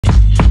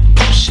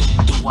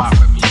D-Wop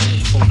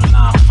represent for the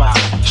 9-5.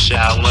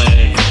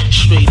 Shaolin.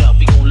 Straight up,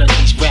 we gon' let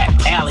these rap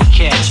alley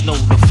cats know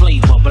the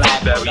flavor.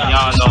 Black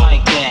Bariano.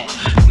 like that.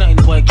 Nothing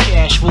but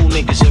cash rule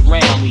niggas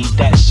around me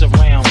that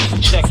surround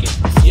me. Check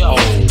it, yo.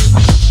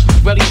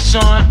 Ready,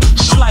 son?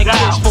 It's like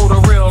this for the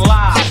real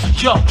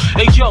life. Yo,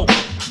 hey, yo.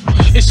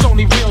 It's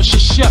only real shit,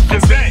 chef.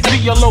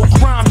 Be a low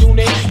crime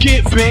unit,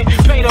 get bent,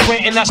 pay the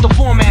rent, and that's the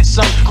format,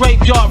 son.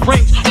 Graveyard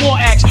rings, more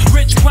acts,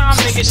 rich crime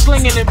niggas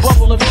slinging and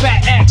bubbling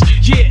fat acts.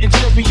 Yeah,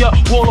 interior,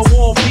 wall to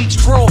wall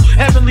beats, brawl,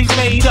 heavenly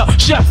made up.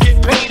 Chef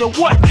get paid or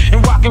what?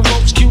 And rockin'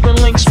 ropes, Cuban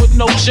links with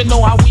notes, you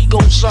know how we go,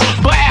 son.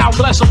 But Al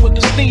bless him with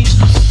the sneeze.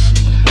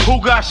 Who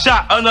got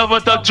shot? Another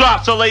thug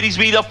drop. So ladies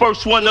be the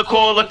first one to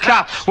call a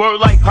cop. Word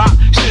like hot,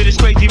 shit is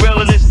crazy, real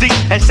and it's deep.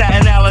 And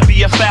Staten Island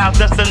be a foul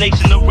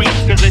destination to reach.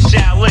 Cause it's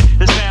Shaolin,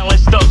 there's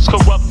balance thugs,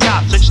 corrupt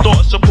cops,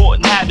 extort,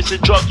 supporting habits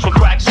and drugs for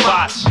crack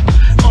spots.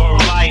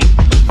 Word life,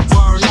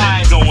 Word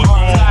life, going word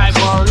life,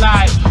 word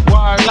life,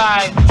 word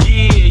life.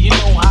 Yeah, you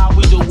know how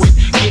we do it.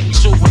 Getting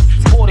to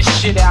it, pour the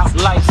shit out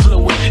like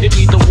fluid. It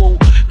be the woo,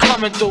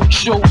 coming through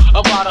true.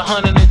 About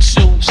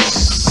 102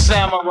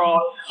 samurai.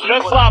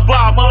 Let's fly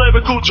by, my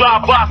lyrical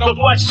drive by, no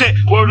question.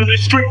 Word of the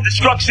street,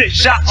 destruction,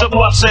 shots of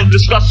us and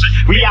discussion.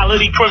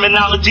 Reality,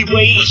 criminology,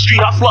 wage, street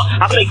hustler.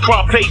 I make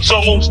crime pays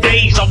on most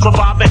days. I'm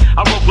surviving.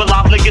 I roll with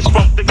live niggas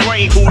from the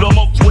grain. Who the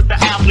most with the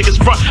half niggas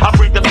front? I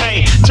bring the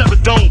pain. Terror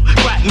dome,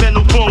 crack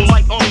mental boom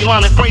like only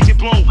line and crazy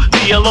bloom.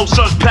 DLO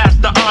sun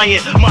past the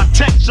iron. My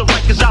text are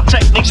records, our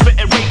techniques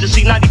spitting rage to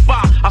C95.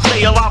 I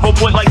stay alive on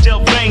point like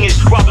Del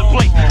Bangers. Robin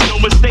Blake, no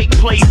mistake,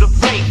 play the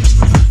fake.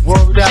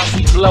 Word out,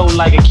 we blow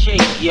like a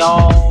cake,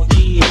 y'all.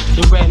 Yeah,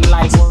 the red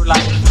light, word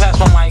light. Pass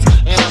my mic,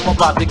 and I'm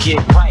about to get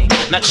right.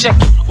 Now check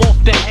it off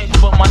the head,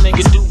 but my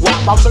nigga do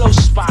wop. I blow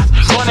spots,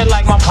 running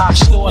like my pop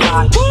store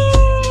lot.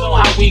 You know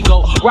how we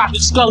go, rockin'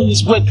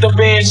 scullies with the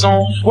bands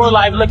on. Word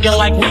life looking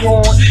like we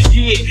on.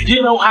 Yeah,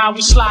 you know how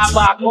we slide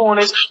by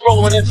corners,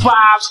 rolling in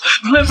fives,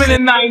 living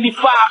in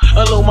 95.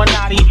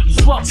 Illuminati,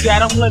 fuck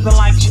that, I'm living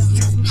like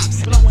you.